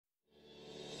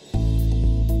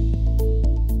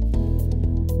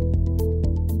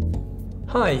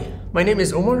Hi, my name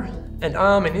is Omar, and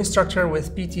I'm an instructor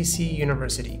with PTC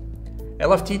University. I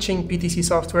love teaching PTC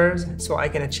softwares so I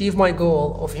can achieve my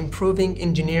goal of improving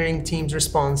engineering teams'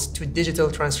 response to digital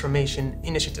transformation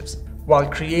initiatives while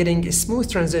creating a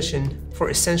smooth transition for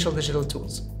essential digital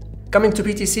tools. Coming to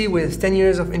PTC with 10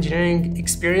 years of engineering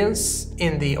experience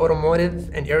in the automotive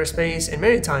and aerospace and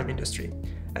maritime industry.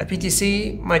 At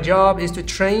PTC, my job is to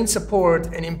train, support,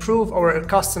 and improve our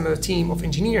customer team of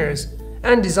engineers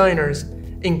and designers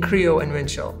in Creo and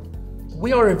Windchill.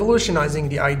 We are revolutionizing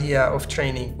the idea of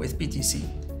training with PTC.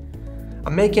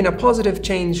 I'm making a positive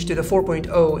change to the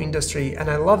 4.0 industry, and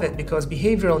I love it because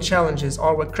behavioral challenges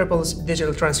are what cripples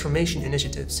digital transformation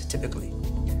initiatives typically.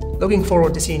 Looking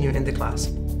forward to seeing you in the class.